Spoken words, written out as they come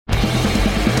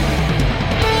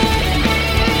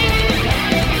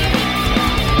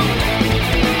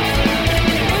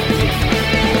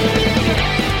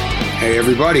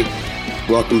everybody.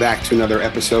 Welcome back to another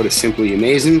episode of Simply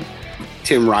Amazing.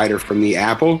 Tim Ryder from The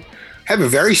Apple. I have a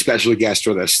very special guest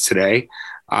with us today.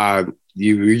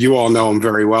 You all know him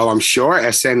very well, I'm sure.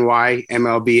 SNY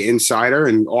MLB insider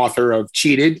and author of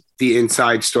Cheated, the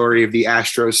inside story of the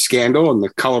Astros scandal and the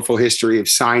colorful history of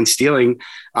sign stealing,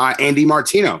 Andy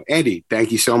Martino. Andy,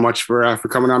 thank you so much for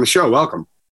coming on the show. Welcome.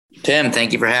 Tim,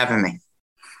 thank you for having me.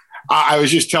 I was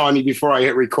just telling you before I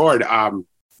hit record,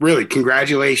 really,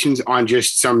 congratulations on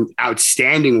just some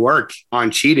outstanding work on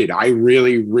Cheated. I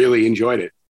really, really enjoyed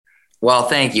it. Well,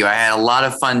 thank you. I had a lot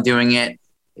of fun doing it.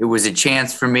 It was a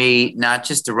chance for me not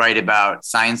just to write about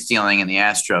sign stealing and the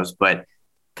Astros, but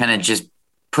kind of just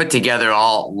put together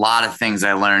a lot of things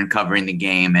I learned covering the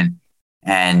game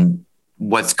and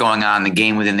what's going on, the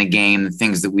game within the game, the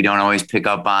things that we don't always pick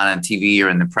up on TV or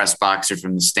in the press box or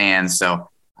from the stands. So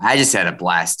I just had a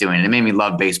blast doing it. It made me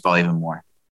love baseball even more.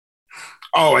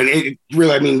 Oh, and it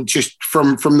really, I mean, just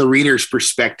from the reader's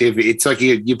perspective, it's like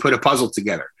you put a puzzle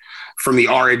together from the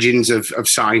origins of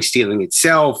sign stealing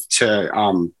itself to,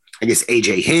 I guess,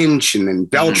 AJ Hinch and then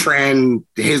Beltran,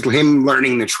 him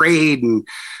learning the trade and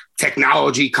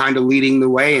technology kind of leading the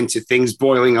way into things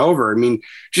boiling over. I mean,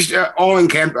 just all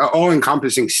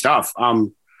encompassing stuff.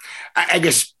 I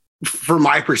guess from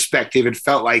my perspective, it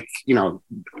felt like,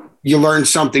 you learn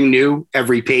something new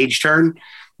every page turn.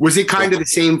 Was it kind of the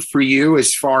same for you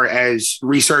as far as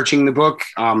researching the book?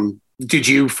 Did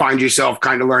you find yourself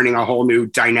kind of learning a whole new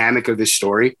dynamic of this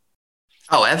story?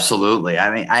 Oh, absolutely.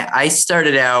 I mean, I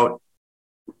started out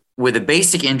with a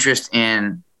basic interest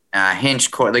in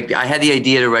Hinch, Cora. Like, I had the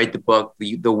idea to write the book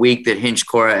the week that Hinch,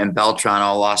 Cora, and Beltran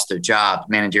all lost their jobs,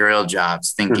 managerial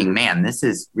jobs, thinking, man, this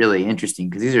is really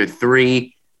interesting because these are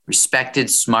three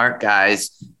respected, smart guys,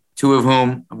 two of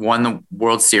whom won the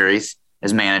World Series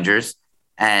as managers.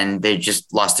 And they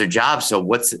just lost their jobs. So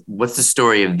what's the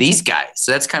story of these guys?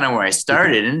 So that's kind of where I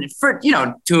started. And for,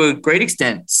 to a great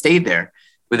extent, stayed there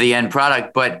with the end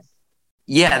product. But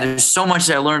yeah, there's so much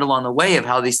that I learned along the way of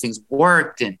how these things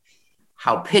worked and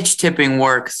how pitch tipping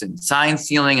works and sign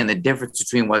stealing and the difference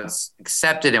between what's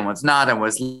accepted and what's not and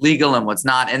what's legal and what's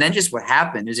not. And then just what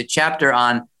happened. There's a chapter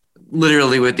on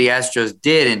literally what the Astros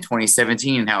did in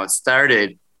 2017 and how it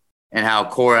started and how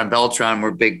Cora and Beltran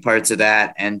were big parts of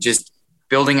that. And just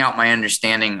building out my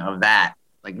understanding of that,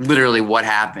 like literally what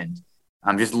happened.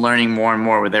 I'm just learning more and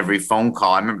more with every phone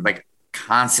call. I remember like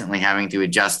constantly having to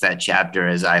adjust that chapter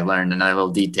as I learned another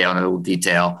little detail.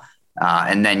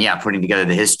 And then, putting together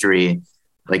the history,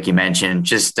 like you mentioned,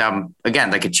 just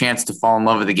again, like a chance to fall in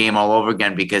love with the game all over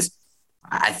again, because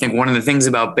I think one of the things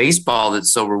about baseball that's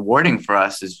so rewarding for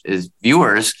us as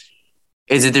viewers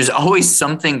is that there's always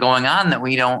something going on that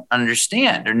we don't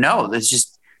understand or know. There's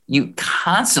just, you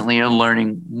constantly are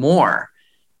learning more.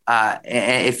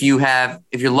 If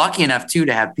you're lucky enough to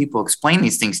have people explain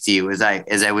these things to you, as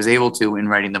I was able to in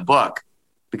writing the book,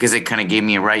 because it kind of gave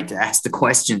me a right to ask the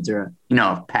questions or,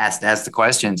 past to ask the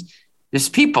questions. There's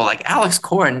people like Alex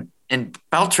Cora and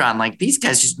Beltran, like these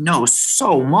guys just know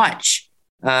so much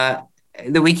that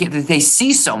they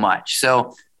see so much.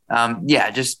 So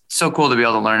just so cool to be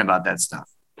able to learn about that stuff.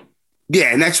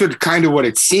 Yeah. And that's what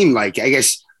it seemed like. I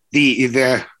guess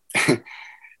the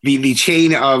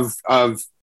chain of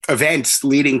events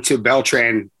leading to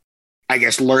Beltran, I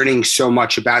guess, learning so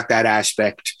much about that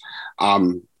aspect,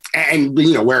 and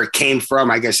where it came from.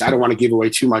 I guess I don't want to give away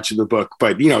too much of the book,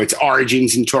 but its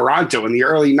origins in Toronto in the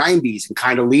early 90s and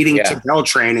kind of leading to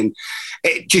Beltran, and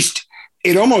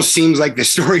it almost seems like the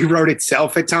story wrote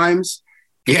itself at times.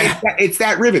 Yeah, it's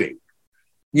that riveting.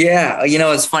 Yeah,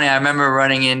 it's funny. I remember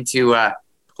running into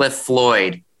Cliff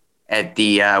Floyd at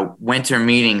the winter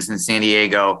meetings in San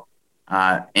Diego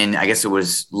in, I guess it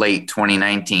was late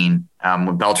 2019,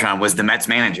 when Beltran was the Mets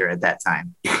manager at that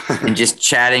time, and just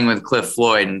chatting with Cliff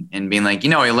Floyd and being like, he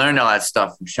learned all that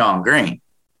stuff from Shawn Green.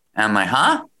 And I'm like,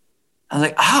 huh? I was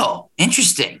like, oh,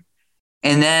 interesting.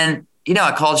 And then,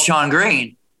 I called Shawn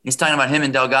Green. He's talking about him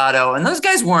and Delgado, and those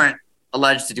guys weren't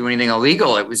alleged to do anything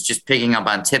illegal. It was just picking up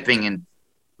on tipping and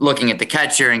looking at the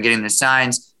catcher and getting the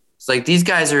signs. It's like these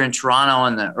guys are in Toronto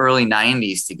in the early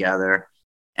 90s together,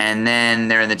 and then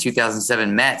they're in the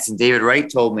 2007 Mets. And David Wright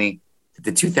told me that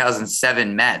the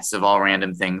 2007 Mets, of all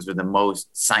random things, were the most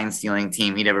sign-stealing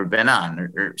team he'd ever been on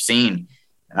or seen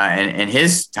in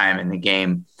his time in the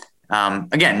game.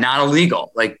 Again, not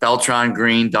illegal. Like Beltran,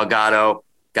 Green, Delgado,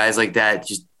 guys like that,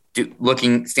 just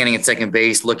standing at second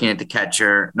base, looking at the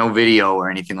catcher, no video or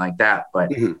anything like that.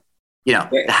 But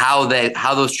how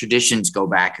those traditions go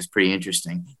back is pretty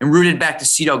interesting, and rooted back to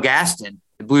Cito Gaston,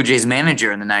 the Blue Jays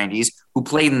manager in the 90s, who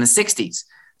played in the 60s.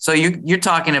 So you're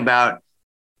talking about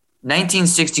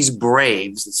 1960s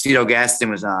Braves that Cito Gaston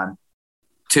was on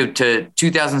to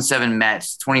 2007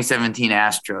 Mets, 2017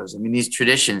 Astros. I mean, these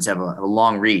traditions have a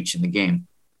long reach in the game.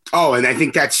 Oh, and I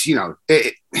think that's,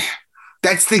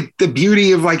 that's the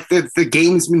beauty of like the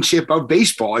gamesmanship of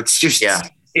baseball. It's just,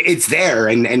 it's there.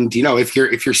 And, if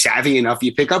you're savvy enough,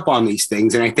 you pick up on these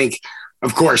things. And I think,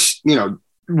 of course,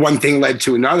 one thing led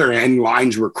to another and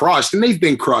lines were crossed, and they've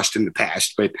been crossed in the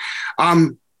past. But,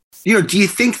 do you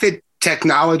think that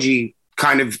technology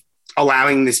kind of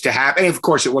allowing this to happen? And of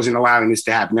course, it wasn't allowing this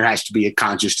to happen. There has to be a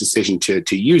conscious decision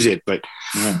to use it, but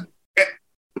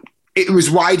it was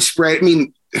widespread. I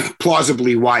mean,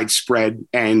 plausibly widespread.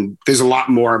 And there's a lot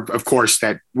more, of course,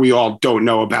 that we all don't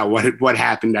know about what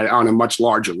happened on a much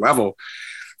larger level.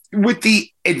 With the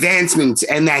advancements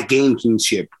and that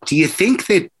gamesmanship, do you think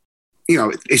that,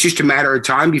 it's just a matter of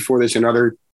time before there's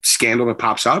another scandal that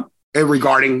pops up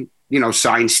regarding,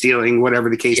 sign stealing, whatever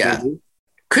the case may be?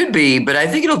 Could be, but I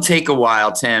think it'll take a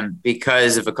while, Tim,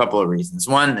 because of a couple of reasons.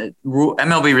 One,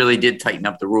 MLB really did tighten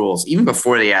up the rules. Even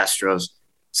before the Astros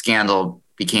scandal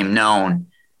became known,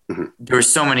 there were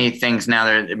so many things now.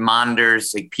 There are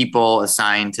monitors, like people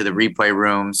assigned to the replay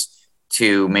rooms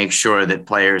to make sure that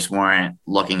players weren't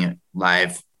looking at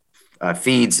live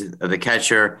feeds of the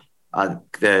catcher. The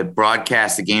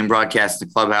game broadcast, the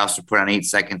clubhouse were put on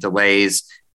 8-second delays.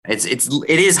 It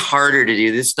is harder to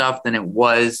do this stuff than it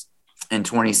was in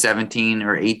 2017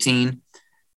 or 18.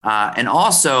 And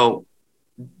also,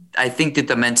 I think that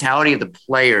the mentality of the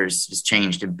players has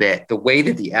changed a bit. The way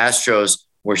that the Astros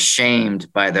were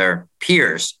shamed by their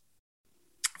peers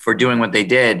for doing what they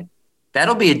did,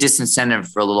 that'll be a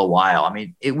disincentive for a little while. I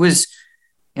mean, it was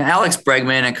Alex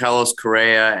Bregman and Carlos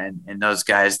Correa and those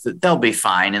guys, they'll be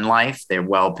fine in life. They're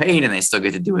well paid and they still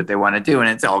get to do what they want to do, and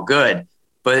it's all good.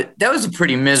 But that was a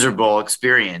pretty miserable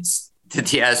experience that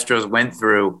the Astros went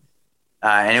through.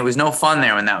 And it was no fun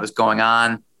there when that was going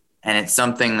on. And it's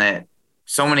something that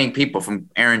so many people,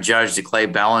 from Aaron Judge to Clay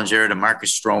Bellinger to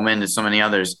Marcus Stroman to so many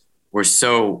others, were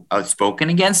so outspoken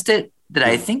against it that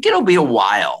I think it'll be a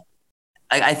while.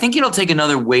 I think it'll take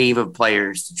another wave of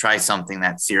players to try something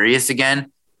that serious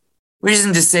again, which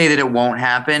isn't to say that it won't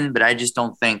happen, but I just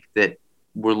don't think that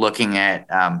we're looking at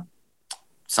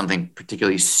something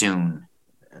particularly soon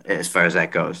as far as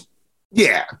that goes.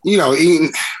 Yeah.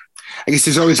 I guess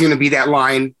there's always going to be that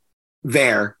line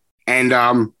there. And,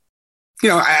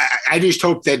 I just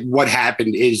hope that what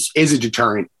happened is a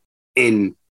deterrent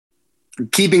in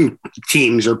keeping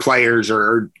teams or players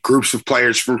or groups of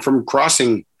players from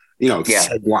crossing,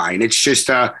 said line. It's just,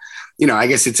 I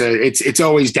guess it's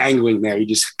always dangling there. You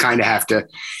just kind of have to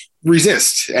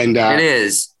resist. And it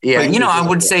is. Yeah. I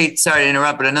would say, sorry to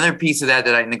interrupt, but another piece of that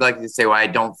I neglected to say why I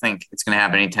don't think it's going to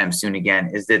happen anytime soon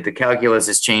again is that the calculus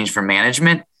has changed for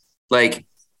management. Like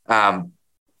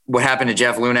what happened to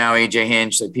Jeff Lunau, AJ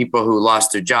Hinch, like people who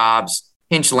lost their jobs.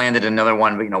 Hinch landed another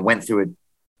one, but went through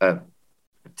a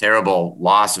terrible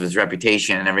loss of his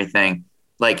reputation and everything.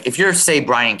 Like if you're, say,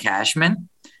 Brian Cashman,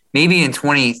 maybe in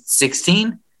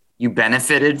 2016 you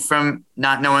benefited from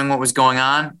not knowing what was going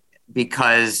on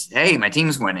because, hey, my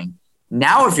team's winning.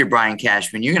 Now, if you're Brian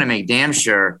Cashman, you're going to make damn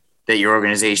sure that your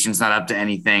organization's not up to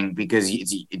anything because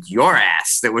it's your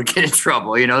ass that would get in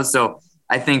trouble, So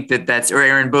I think that's, or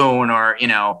Aaron Boone or,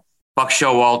 Buck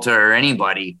Showalter or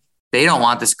anybody, they don't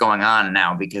want this going on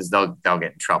now because they'll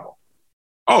get in trouble.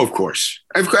 Oh, of course.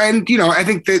 And, I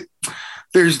think that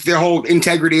there's the whole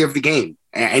integrity of the game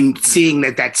and seeing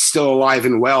that that's still alive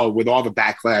and well with all the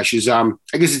backlash is, I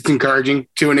guess it's encouraging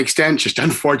to an extent, just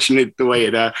unfortunate the way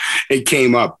it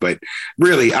came up, but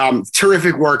really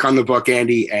terrific work on the book,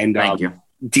 Andy. And thank you.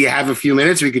 Do you have a few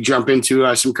minutes? We could jump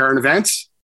into some current events.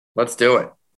 Let's do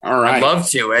it. All right. I'd love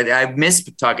to. I miss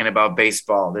talking about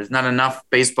baseball. There's not enough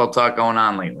baseball talk going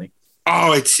on lately.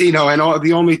 Oh, it's, and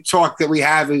the only talk that we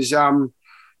have is,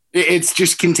 it's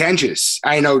just contentious.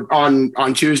 I know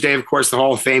on Tuesday, of course, the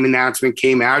Hall of Fame announcement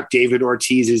came out. David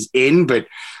Ortiz is in, but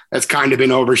that's kind of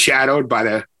been overshadowed by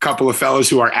the couple of fellows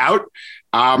who are out.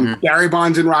 Barry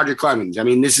Bonds and Roger Clemens. I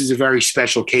mean, this is a very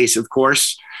special case, of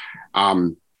course.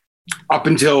 Up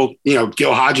until,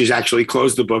 Gil Hodges actually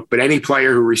closed the book, but any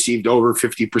player who received over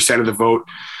 50% of the vote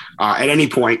at any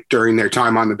point during their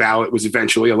time on the ballot was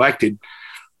eventually elected.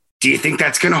 Do you think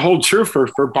that's going to hold true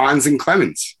for Bonds and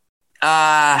Clemens?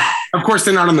 Of course,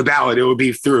 they're not on the ballot. It would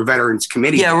be through a veterans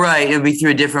committee. Yeah, right. It would be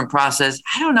through a different process.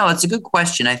 I don't know. It's a good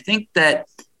question. I think that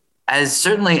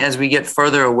certainly as we get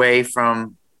further away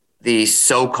from the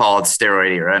so-called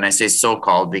steroid era, and I say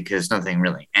so-called because nothing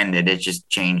really ended. It just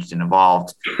changed and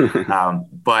evolved.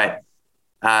 But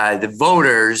the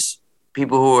voters,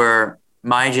 people who are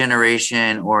my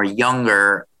generation or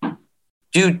younger,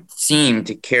 do seem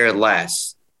to care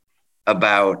less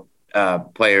about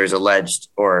players alleged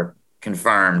or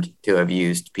confirmed to have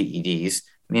used PEDs.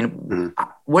 I mean,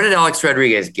 what did Alex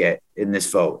Rodriguez get in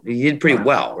this vote? He did pretty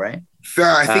well, right?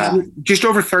 I think just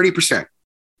over 30%.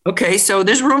 Okay, so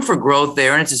there's room for growth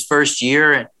there, and it's his first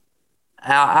year.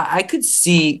 I could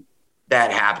see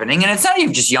that happening, and it's not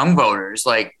even just young voters.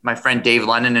 Like my friend Dave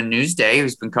Lennon in Newsday,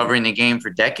 who's been covering the game for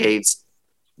decades,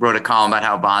 wrote a column about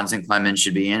how Bonds and Clemens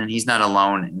should be in, and he's not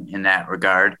alone in that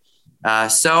regard.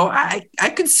 So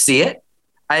I could see it.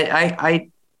 I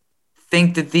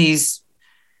think that as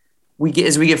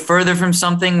we get further from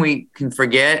something, we can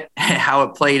forget how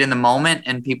it played in the moment,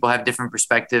 and people have different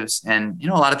perspectives. And,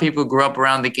 a lot of people grew up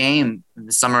around the game in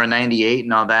the summer of 98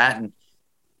 and all that, and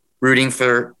rooting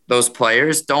for those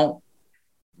players don't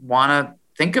want to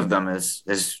think of them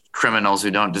as criminals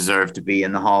who don't deserve to be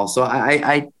in the hall. So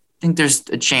I think there's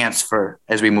a chance for,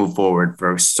 as we move forward,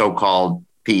 for so-called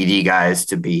PED guys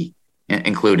to be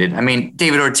included. I mean,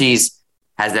 David Ortiz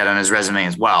has that on his resume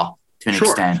as well to an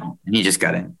extent, and he just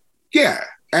got in. Yeah.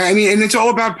 I mean, and it's all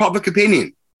about public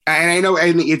opinion. And I know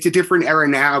it's a different era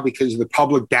now because of the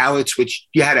public ballots, which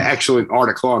you had an excellent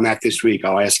article on that this week.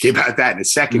 I'll ask you about that in a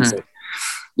second.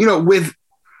 Mm-hmm.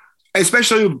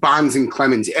 Especially with Bonds and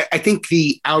Clemens, I think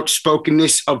the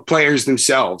outspokenness of players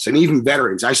themselves and even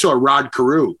veterans. I saw Rod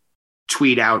Carew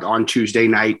tweet out on Tuesday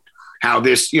night how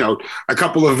this, a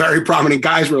couple of very prominent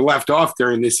guys were left off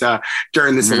during this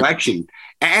mm-hmm. election.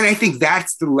 And I think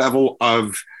that's the level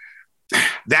of,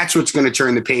 that's what's going to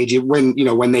turn the page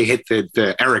when they hit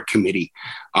the Eric committee,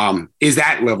 is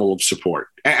that level of support.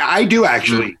 I do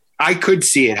actually, mm-hmm. I could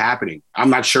see it happening.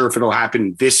 I'm not sure if it'll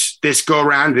happen this go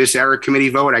around, this Eric committee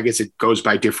vote. I guess it goes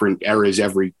by different eras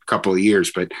every couple of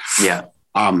years, but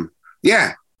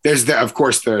there's of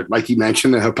course, like you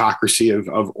mentioned, the hypocrisy of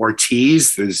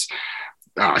Ortiz. There's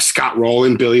Scott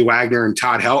Rowland, Billy Wagner, and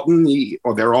Todd Helton.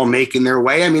 They're all making their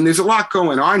way. I mean, there's a lot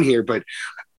going on here, but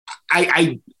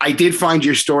I did find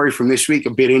your story from this week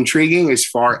a bit intriguing as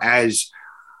far as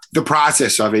the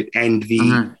process of it and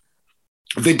the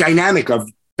dynamic of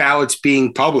ballots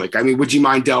being public. I mean, would you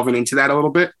mind delving into that a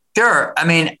little bit? Sure. I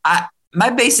mean,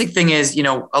 my basic thing is,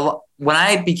 when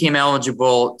I became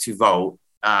eligible to vote,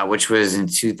 which was in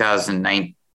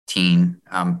 2019,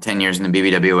 10 years in the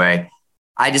BBWA,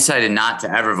 I decided not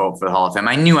to ever vote for the Hall of Fame.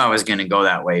 I knew I was going to go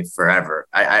that way forever.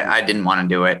 I didn't want to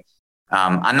do it.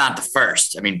 I'm not the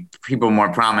first. I mean, people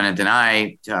more prominent than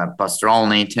I, Buster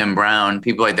Olney, Tim Brown,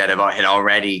 people like that had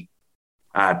already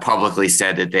publicly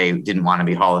said that they didn't want to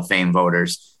be Hall of Fame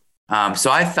voters.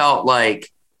 So I felt like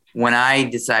when I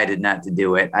decided not to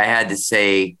do it, I had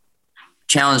to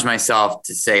challenge myself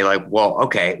to say like, well,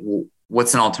 okay,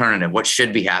 what's an alternative? What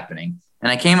should be happening?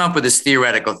 And I came up with this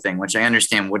theoretical thing, which I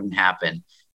understand wouldn't happen,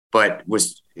 but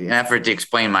was an effort to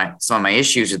explain some of my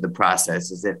issues with the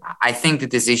process. Is that I think that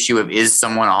this issue of is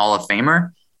someone a Hall of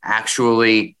Famer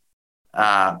actually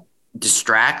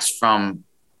distracts from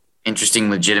interesting,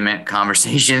 legitimate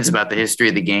conversations about the history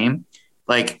of the game.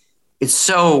 Like, it's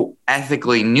so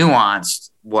ethically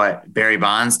nuanced what Barry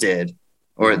Bonds did,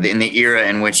 or in the era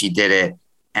in which he did it,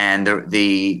 and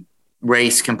the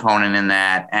race component in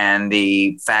that, and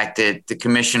the fact that the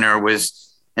commissioner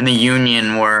and the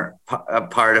union were a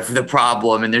part of the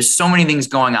problem. And there's so many things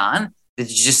going on that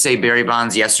you just say Barry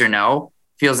Bonds, yes or no,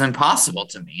 feels impossible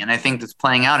to me. And I think that's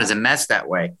playing out as a mess that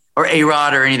way, or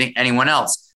A-Rod or anyone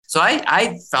else. So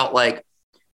I felt like,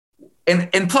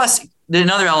 and plus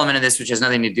another element of this, which has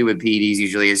nothing to do with PEDs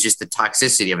usually, is just the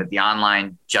toxicity of it, the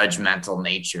online judgmental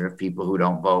nature of people who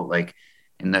don't vote, like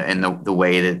in the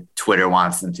way that Twitter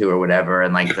wants them to or whatever.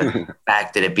 And like the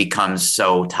fact that it becomes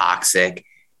so toxic.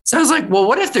 So I was like, well,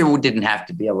 what if there didn't have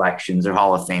to be elections or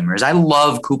Hall of Famers? I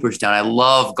love Cooperstown. I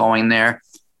love going there.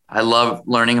 I love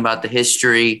learning about the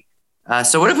history.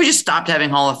 So what if we just stopped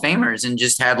having Hall of Famers and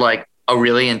just had like a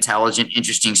really intelligent,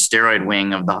 interesting steroid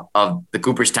wing of the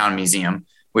Cooperstown Museum,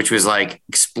 which was like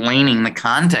explaining the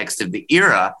context of the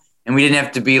era. And we didn't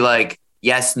have to be like,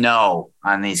 yes, no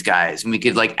on these guys. And we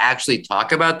could like actually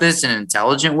talk about this in an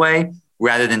intelligent way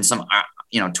rather than some,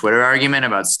 Twitter argument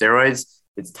about steroids.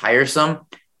 It's tiresome.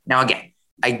 Now, again,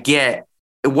 I get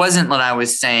it wasn't what I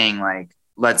was saying, like,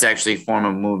 let's actually form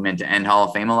a movement to end Hall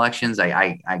of Fame elections.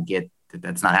 I get that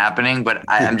that's not happening, but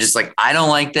I'm just like, I don't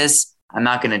like this. I'm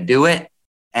not going to do it.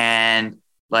 And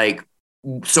like,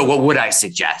 so what would I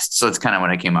suggest? So it's kind of what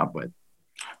I came up with.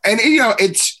 And,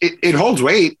 it holds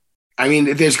weight. I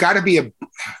mean, there's got to be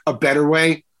a better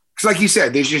way. Because like you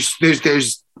said, there's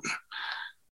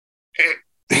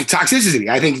toxicity.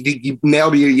 I think you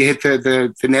nailed you hit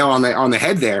the nail on the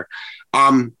head there.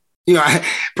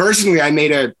 Personally, I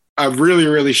made a a really,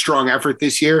 really strong effort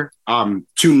this year to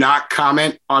not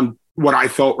comment on what I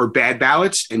thought were bad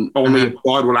ballots and only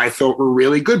applaud what I thought were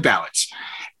really good ballots.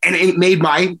 And it made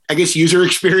my, I guess, user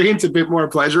experience a bit more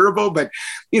pleasurable. But,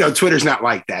 Twitter's not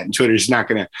like that. And Twitter's not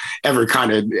going to ever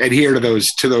kind of adhere to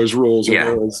those rules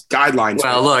or those guidelines.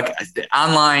 Well, look,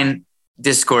 online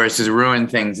discourse has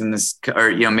ruined things in this,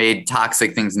 or made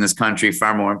toxic things in this country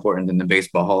far more important than the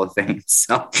Baseball Hall of Fame.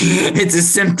 So it's a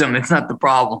symptom, it's not the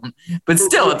problem. But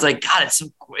still, it's like, God,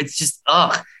 it's just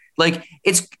like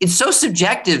it's so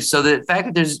subjective. So the fact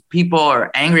that there's people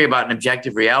are angry about an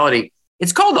objective reality,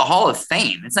 it's called the Hall of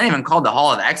Fame. It's not even called the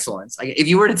Hall of Excellence. Like if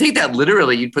you were to take that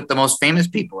literally, you'd put the most famous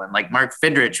people in. Like Mark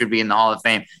Fidrich would be in the Hall of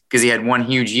Fame because he had one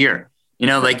huge year.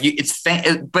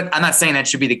 But I'm not saying that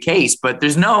should be the case. But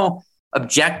there's no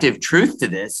objective truth to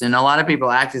this, and a lot of people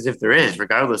act as if there is,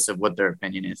 regardless of what their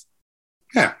opinion is.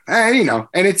 Yeah,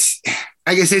 and it's,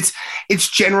 I guess it's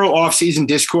general off-season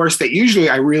discourse that usually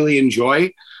I really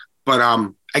enjoy, but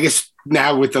I guess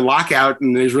now with the lockout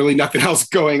and there's really nothing else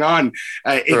going on,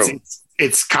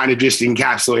 it's kind of just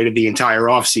encapsulated the entire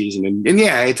off-season, and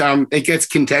yeah, it gets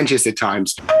contentious at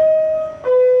times.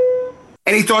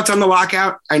 Any thoughts on the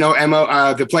lockout? I know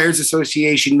Emma, the Players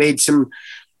Association made some.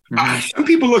 Some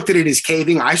people looked at it as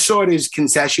caving. I saw it as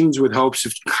concessions with hopes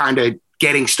of kind of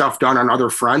getting stuff done on other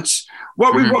fronts.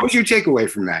 What was your takeaway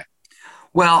from that?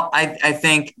 Well, I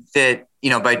think that,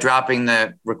 by dropping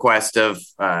the request of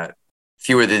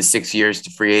fewer than 6 years to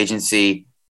free agency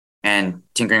and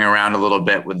tinkering around a little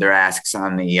bit with their asks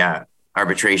on the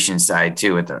arbitration side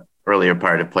too, at the earlier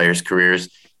part of players' careers,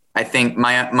 I think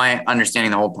my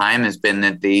understanding the whole time has been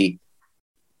that the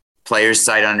players'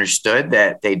 side understood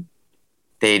that they'd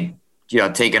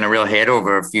taken a real hit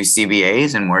over a few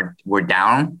CBAs and we're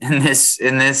down in this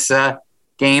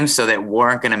game, so that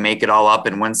weren't going to make it all up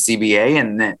in one CBA,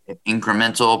 and that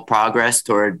incremental progress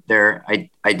toward their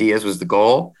ideas was the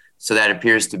goal. So that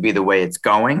appears to be the way it's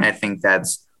going. I think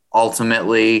that's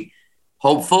ultimately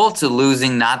hopeful to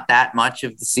losing not that much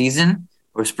of the season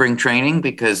or spring training,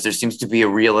 because there seems to be a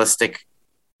realistic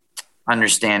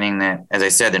understanding that, as I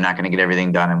said, they're not going to get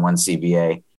everything done in one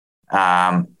CBA.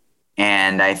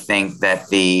 And I think that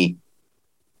the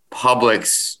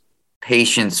public's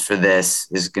patience for this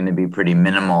is going to be pretty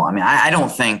minimal. I mean, I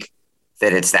don't think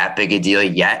that it's that big a deal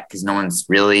yet, because no one's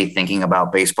really thinking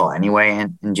about baseball anyway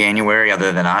in January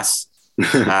other than us.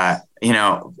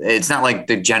 It's not like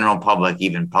the general public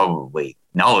even probably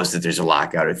knows that there's a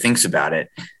lockout or thinks about it.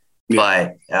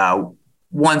 Yeah. But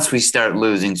once we start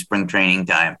losing spring training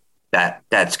time,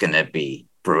 that's going to be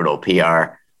brutal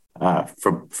PR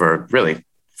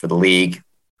for the league,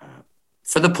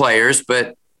 for the players,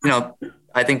 but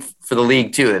I think for the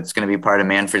league too, it's going to be part of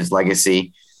Manfred's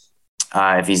legacy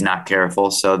if he's not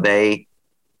careful. So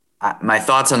my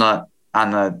thoughts on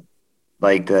the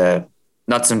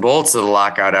nuts and bolts of the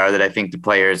lockout are that I think the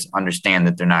players understand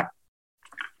that they're not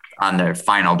on their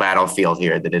final battlefield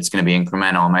here, that it's going to be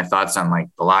incremental. And my thoughts on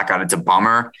the lockout, it's a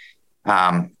bummer.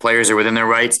 Players are within their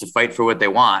rights to fight for what they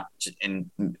want, and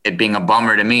it being a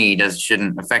bummer to me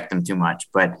shouldn't affect them too much,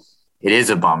 but it is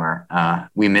a bummer.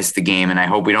 We missed the game, and I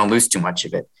hope we don't lose too much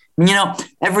of it.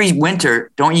 Every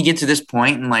winter, don't you get to this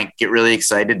point and get really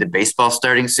excited that baseball's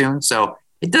starting soon? So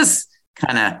it does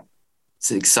kind of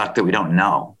suck that we don't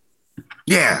know.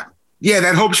 Yeah,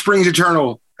 that hope springs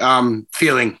eternal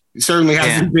feeling certainly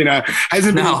hasn't been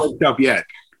worked up yet.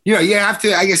 You have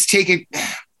to, I guess, take it.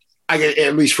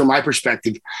 At least from my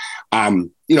perspective,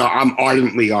 I'm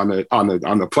ardently on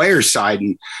the players' side,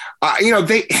 and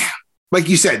they, like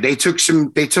you said, they took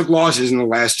losses in the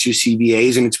last two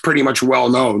CBAs, and it's pretty much well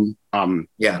known,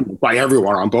 by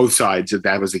everyone on both sides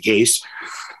that was the case.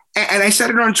 And I said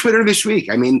it on Twitter this week.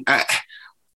 I mean,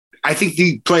 I think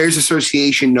the Players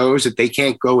Association knows that they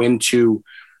can't go into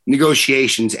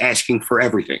negotiations asking for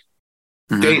everything.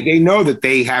 Mm-hmm. They know that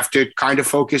they have to kind of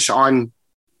focus on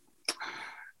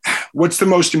what's the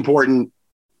most important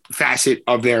facet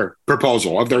of their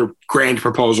proposal, of their grand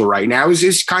proposal right now,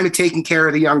 is kind of taking care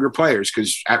of the younger players.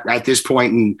 Because at this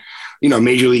point in,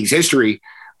 Major League's history,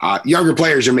 younger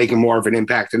players are making more of an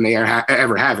impact than they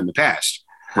ever have in the past.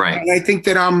 Right. And I think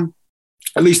that,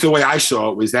 at least the way I saw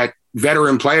it, was that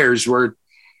veteran players were,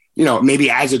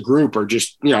 maybe as a group or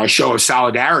just, a show of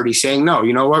solidarity saying, no,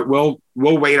 you know what, we'll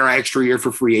wait our extra year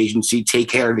for free agency, take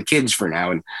care of the kids for now.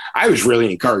 And I was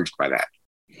really encouraged by that.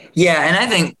 Yeah, and I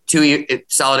think too,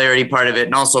 solidarity part of it,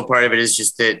 and also part of it is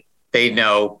just that they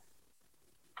know.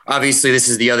 Obviously, this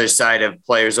is the other side of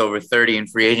players over 30 in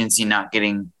free agency not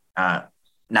getting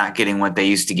what they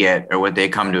used to get or what they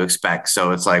come to expect.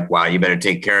 So it's like, wow, you better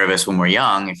take care of us when we're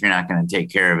young if you're not going to take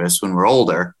care of us when we're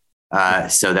older.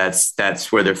 So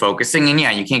that's where they're focusing. And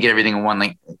yeah, you can't get everything in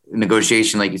one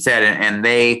negotiation, like you said. And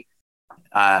they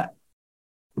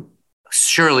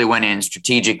surely went in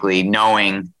strategically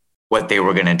knowing what they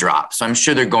were going to drop. So I'm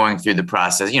sure they're going through the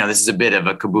process. This is a bit of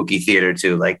a kabuki theater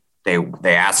too. Like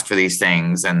they ask for these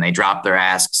things and they drop their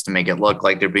asks to make it look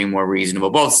like they're being more reasonable.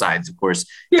 Both sides, of course,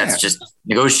 that's just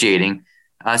negotiating.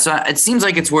 So it seems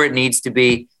like it's where it needs to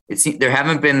be. There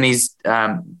haven't been these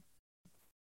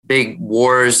big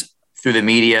wars through the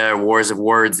media, wars of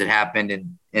words that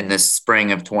happened in the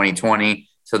spring of 2020.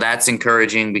 So that's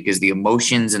encouraging because the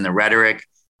emotions and the rhetoric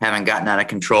haven't gotten out of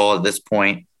control at this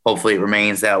point. Hopefully it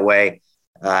remains that way.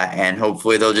 And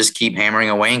hopefully they'll just keep hammering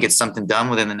away and get something done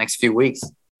within the next few weeks.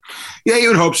 Yeah, you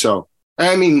would hope so.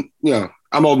 I mean,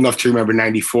 I'm old enough to remember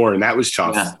 94 and that was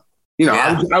tough. Yeah.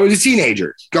 I was a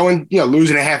teenager going,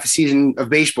 losing a half a season of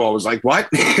baseball was like, what?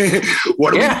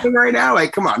 What are we doing right now?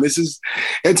 Like, come on, it's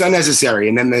unnecessary.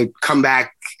 And then they come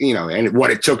back, and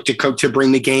what it took to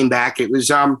bring the game back. It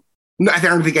was, I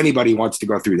don't think anybody wants to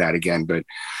go through that again, but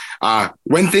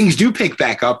when things do pick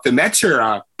back up, the Mets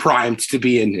are primed to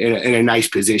be in a nice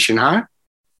position, huh?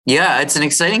 Yeah, it's an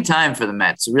exciting time for the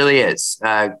Mets. It really is.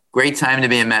 Great time to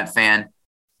be a Met fan.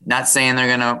 Not saying they're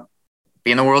going to be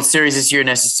in the World Series this year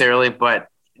necessarily, but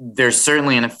they're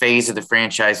certainly in a phase of the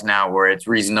franchise now where it's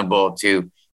reasonable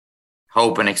to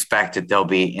hope and expect that they'll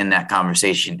be in that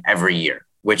conversation every year,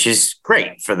 which is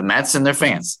great for the Mets and their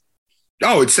fans.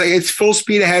 Oh, it's full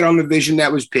speed ahead on the vision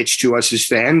that was pitched to us as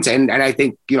fans. And I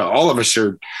think, all of us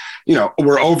are,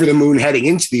 we're over the moon heading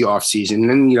into the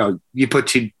offseason. And, you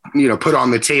put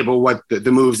on the table what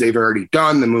the moves they've already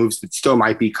done, the moves that still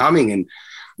might be coming. And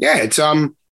yeah, it's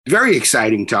very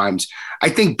exciting times. I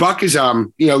think Buck is, at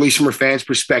least from a fan's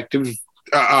perspective,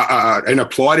 an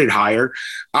applauded hire.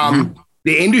 The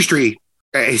industry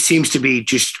seems to be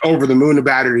just over the moon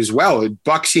about it as well.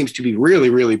 Buck seems to be really,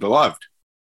 really beloved.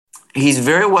 He's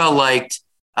very well liked.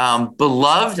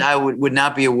 Beloved, I would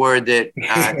not be a word that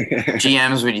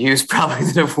GMs would use probably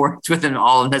that have worked with him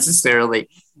all necessarily.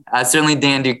 Certainly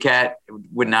Dan Duquette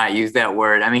would not use that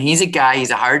word. I mean, he's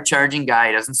a hard-charging guy.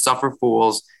 He doesn't suffer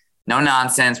fools. No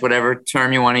nonsense, whatever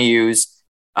term you want to use.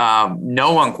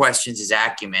 No one questions his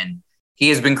acumen. He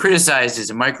has been criticized as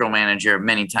a micromanager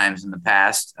many times in the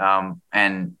past,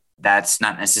 and that's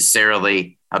not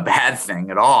necessarily a bad thing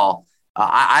at all.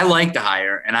 I like the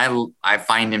hire, and I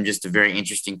find him just a very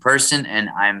interesting person, and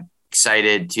I'm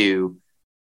excited to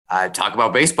talk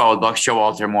about baseball with Buck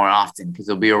Showalter more often because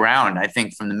he'll be around. I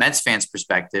think from the Mets fans'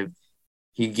 perspective,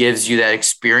 he gives you that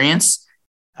experience.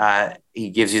 He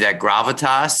gives you that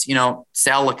gravitas.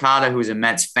 Sal Licata, who's a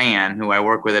Mets fan, who I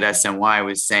work with at SNY,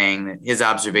 was saying that his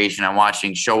observation on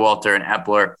watching Showalter and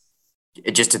Epler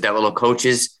just at that little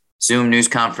coaches Zoom news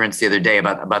conference the other day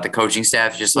about the coaching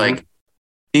staff, just like,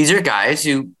 these are guys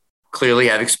who clearly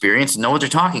have experience and know what they're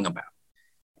talking about.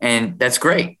 And that's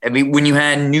great. I mean, when you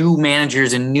had new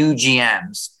managers and new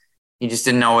GMs, you just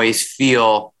didn't always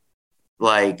feel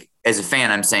like, as a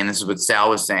fan, I'm saying, this is what Sal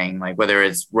was saying, like whether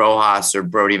it's Rojas or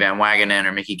Brody Van Wagenen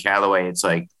or Mickey Callaway, it's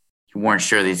like you weren't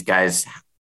sure these guys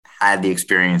had the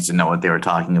experience to know what they were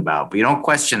talking about. But you don't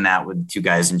question that with two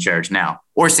guys in charge now,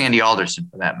 or Sandy Alderson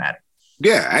for that matter.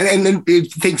 Yeah, and then I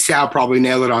think Sal probably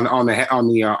nailed it on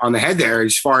the head there.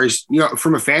 As far as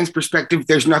from a fan's perspective,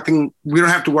 there's nothing, we don't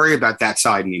have to worry about that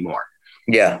side anymore.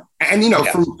 Yeah, and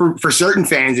for certain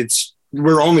fans,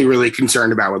 we're only really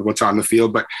concerned about with what's on the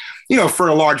field. But for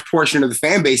a large portion of the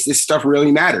fan base, this stuff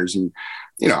really matters. And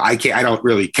I don't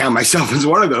really count myself as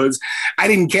one of those. I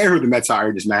didn't care who the Mets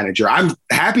hired as manager. I'm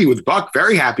happy with Buck,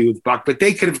 very happy with Buck, but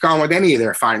they could have gone with any of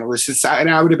their finalists, and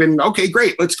I would have been, okay,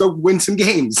 great, let's go win some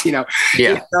games. Yeah,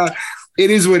 it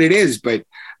is what it is. But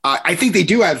I think they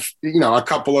do have, a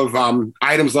couple of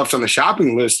items left on the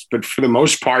shopping list, but for the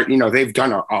most part, they've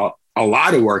done a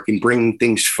lot of work in bringing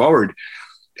things forward.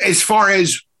 As far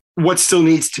as what still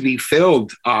needs to be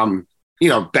filled,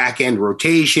 back end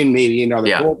rotation, maybe another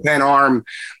bullpen arm.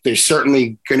 There's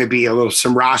certainly going to be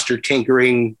some roster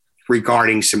tinkering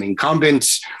regarding some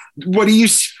incumbents. What do you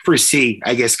foresee,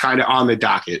 I guess, kind of on the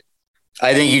docket?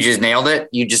 I think you just nailed it.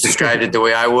 You just described it the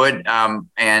way I would.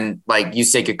 And like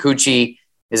Yusei Kikuchi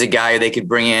is a guy they could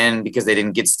bring in because they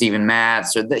didn't get Steven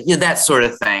Matz or that sort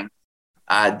of thing.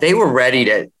 They were ready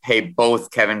to pay both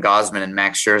Kevin Gausman and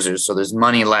Max Scherzer, so there's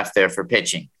money left there for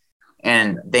pitching.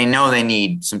 And they know they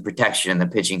need some protection in the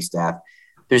pitching staff.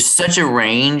 There's such a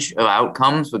range of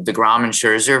outcomes with DeGrom and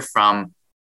Scherzer from,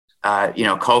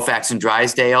 Koufax and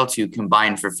Drysdale to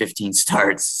combine for 15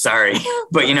 starts. Sorry.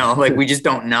 But, we just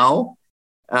don't know.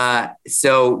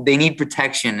 So they need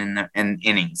protection in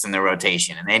innings in the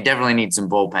rotation. And they definitely need some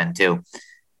bullpen too.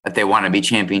 that they want to be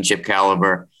championship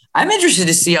caliber. I'm interested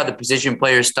to see how the position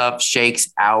player stuff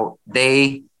shakes out.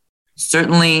 They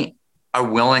certainly are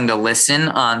willing to listen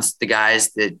on the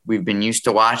guys that we've been used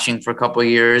to watching for a couple of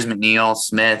years, McNeil,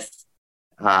 Smith,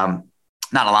 not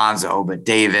Alonso, but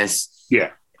Davis.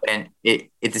 Yeah. And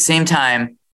at the same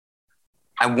time,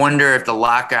 I wonder if the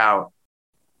lockout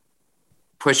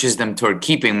pushes them toward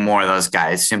keeping more of those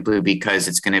guys simply because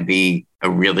it's going to be a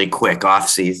really quick off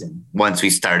season once we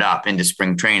start up into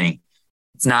spring training.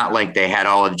 It's not like they had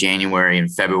all of January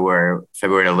and February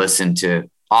to listen to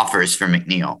offers for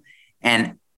McNeil.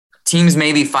 And teams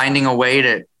may be finding a way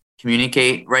to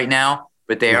communicate right now,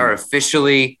 but they are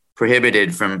officially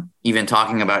prohibited from even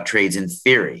talking about trades in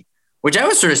theory, which I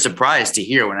was sort of surprised to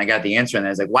hear when I got the answer. And I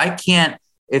was like, why can't,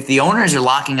 if the owners are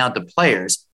locking out the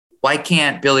players, why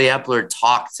can't Billy Epler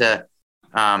talk to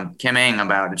Kim Ng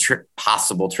about a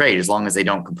possible trade as long as they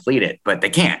don't complete it? But they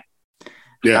can't.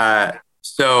 Yeah.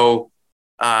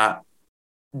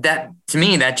 That to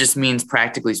me, that just means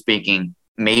practically speaking,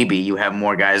 maybe you have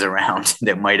more guys around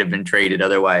that might have been traded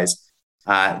otherwise.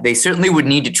 They certainly would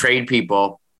need to trade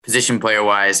people position player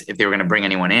wise if they were going to bring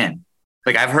anyone in.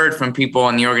 Like I've heard from people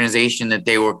in the organization that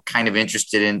they were kind of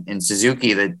interested in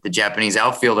Suzuki, the Japanese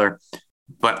outfielder,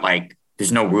 but like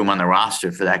there's no room on the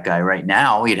roster for that guy right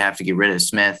now. You'd have to get rid of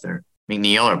Smith or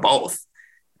McNeil or both.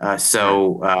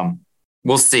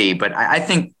 We'll see. But I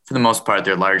think for the most part,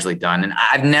 they're largely done. And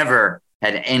I've never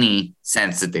had any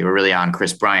sense that they were really on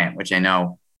Chris Bryant, which I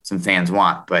know some fans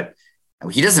want, but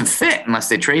he doesn't fit unless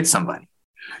they trade somebody.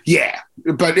 Yeah.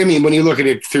 But I mean, when you look at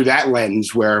it through that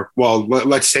lens where, well,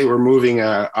 let's say we're moving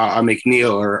a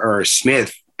McNeil or a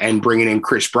Smith and bringing in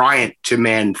Chris Bryant to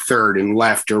man third and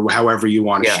left or however you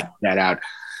want to shake that out,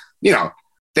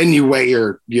 then you weigh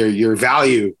your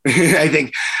value. I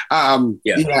think,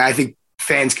 I think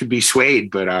fans could be swayed,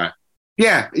 but I'm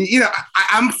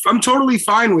totally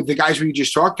fine with the guys we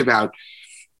just talked about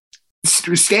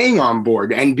staying on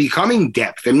board and becoming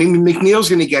depth. I mean, McNeil's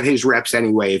going to get his reps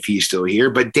anyway if he's still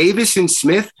here, but Davis and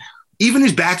Smith, even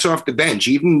his bats off the bench,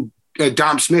 even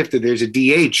Dom Smith, that there's a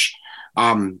DH,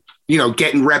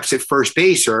 getting reps at first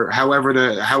base or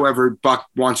however Buck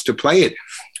wants to play it.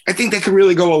 I think that could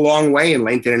really go a long way in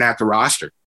lengthening out the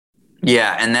roster.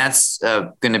 Yeah, and that's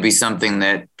going to be something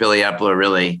that Billy Epler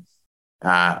really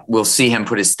we'll see him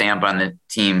put his stamp on the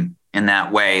team in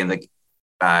that way, like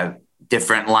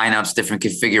different lineups, different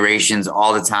configurations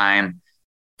all the time.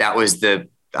 That was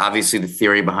obviously the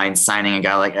theory behind signing a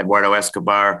guy like Eduardo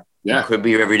Escobar. Yeah, he could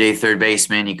be your everyday third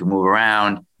baseman. He could move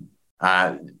around.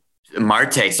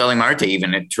 Starling Marte,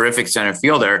 even a terrific center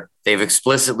fielder. They've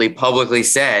explicitly publicly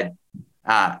said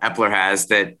Epler has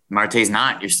that Marte's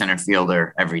not your center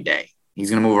fielder every day. He's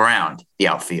going to move around the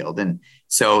outfield. And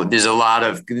so there's a lot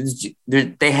of,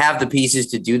 they have the pieces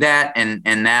to do that.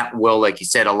 And that will, like you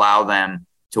said, allow them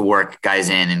to work guys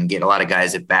in and get a lot of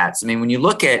guys at bats. I mean, when you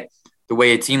look at the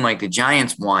way a team like the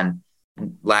Giants won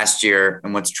last year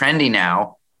and what's trendy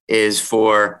now is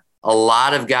for a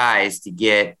lot of guys to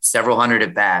get several hundred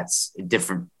at bats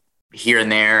different here and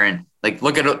there. And like,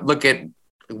 look at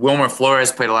Wilmer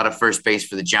Flores played a lot of first base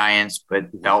for the Giants,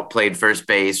 but Belt played first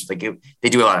base. They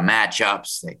do a lot of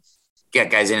matchups. They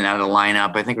get guys in and out of the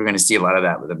lineup. I think we're going to see a lot of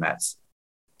that with the Mets.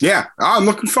 Yeah, I'm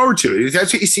looking forward to it.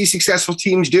 That's what you see successful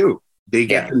teams do. They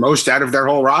get the most out of their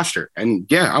whole roster. And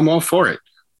yeah, I'm all for it.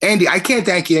 Andy, I can't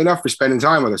thank you enough for spending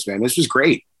time with us, man. This was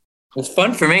great. It's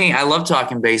fun for me. I love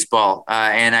talking baseball,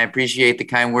 and I appreciate the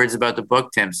kind words about the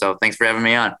book, Tim. So thanks for having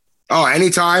me on. Oh,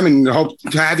 anytime, and hope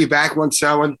to have you back once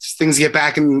things get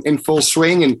back in full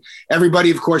swing. And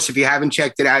everybody, of course, if you haven't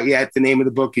checked it out yet, the name of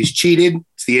the book is Cheated.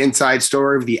 It's the inside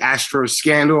story of the Astros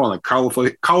scandal and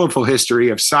the colorful history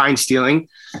of sign stealing.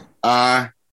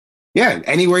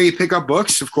 Anywhere you pick up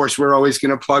books, of course, we're always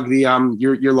going to plug the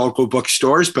your local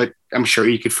bookstores, but I'm sure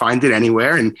you could find it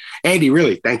anywhere. And Andy,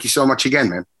 really, thank you so much again,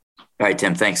 man. All right,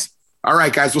 Tim, thanks. All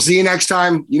right, guys, we'll see you next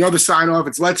time. You know the sign off.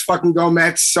 It's Let's Fucking Go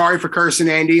Mets. Sorry for cursing,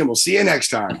 Andy, and we'll see you next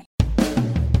time.